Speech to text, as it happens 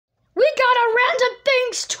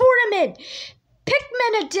Wings Tournament,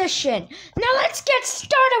 Pikmin Edition. Now let's get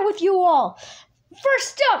started with you all.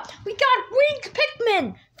 First up, we got Winged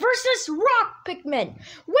Pikmin versus Rock Pikmin.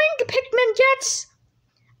 Winged Pikmin gets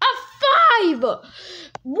a 5.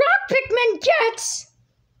 Rock Pikmin gets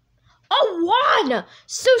a 1.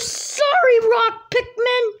 So sorry, Rock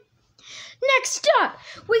Pikmin. Next up,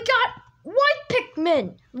 we got White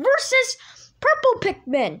Pikmin versus Purple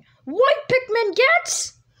Pikmin. White Pikmin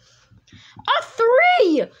gets a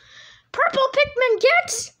 3. Purple Pikmin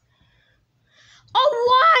gets a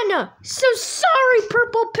 1. So sorry,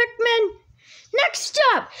 Purple Pikmin. Next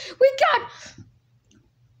up, we got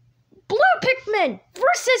Blue Pikmin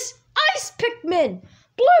versus Ice Pikmin.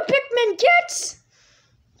 Blue Pikmin gets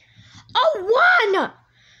a 1.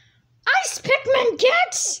 Ice Pikmin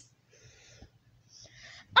gets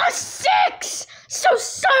a 6. So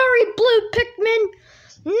sorry, Blue Pikmin.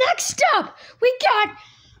 Next up, we got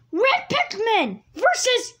Red Pikmin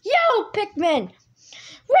versus Yellow Pikmin.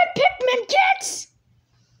 Red Pikmin gets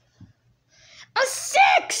a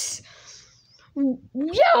 6.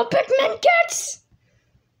 Yellow Pikmin gets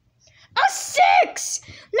a 6.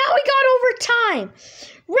 Now we got overtime.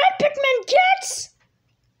 Red Pikmin gets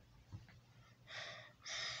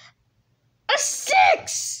a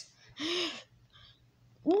 6.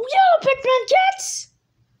 Yellow Pikmin gets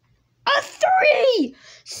a 3.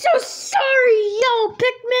 So sorry, Yellow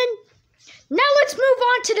Pikmin. Now let's move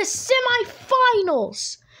on to the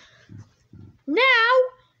semifinals. Now,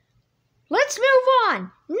 let's move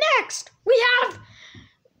on. Next, we have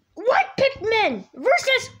White Pikmin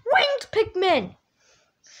versus Winged Pikmin.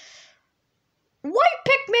 White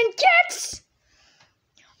Pikmin gets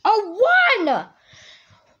a 1.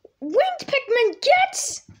 Winged Pikmin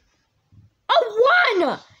gets a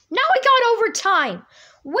 1. Now we got overtime.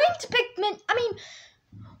 White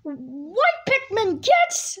Pikmin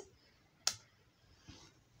gets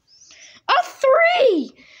a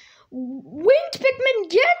 3. Winged Pikmin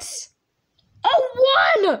gets a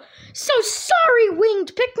 1. So sorry,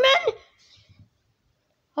 Winged Pikmin.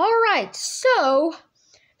 Alright, so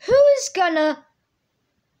who's gonna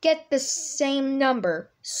get the same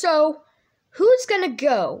number? So who's gonna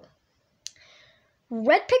go?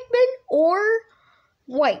 Red Pikmin or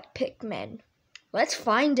White Pikmin? Let's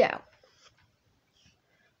find out.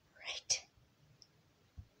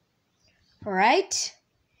 Alright.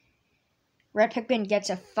 Red Pikmin gets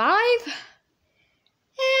a 5.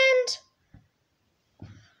 And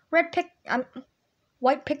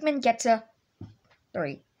White Pikmin gets a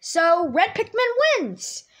 3. So Red Pikmin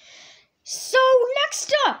wins. So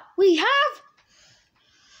next up, we have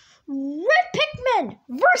Red Pikmin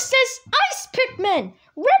versus Ice Pikmin.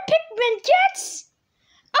 Red Pikmin gets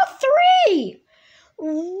a 3.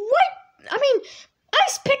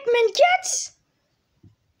 Ice Pikmin gets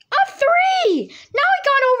a 3. Now we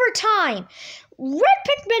got overtime. Red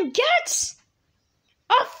Pikmin gets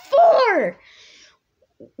a 4.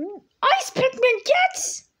 Ice Pikmin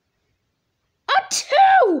gets a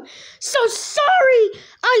 2. So sorry,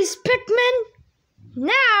 Ice Pikmin.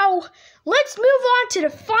 Now, let's move on to the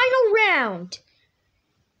final round.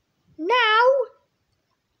 Now,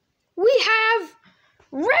 we have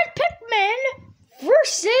Red Pikmin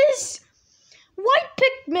versus White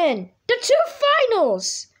Pikmin. The two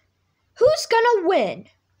finals. Who's gonna win?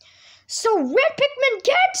 So Red Pikmin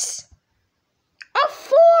gets a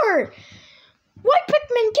 4. White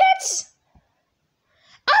Pikmin gets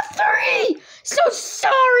a 3. So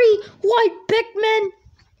sorry, White Pikmin.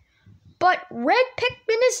 But Red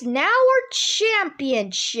Pikmin is now our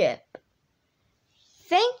championship.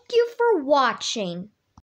 Thank you for watching.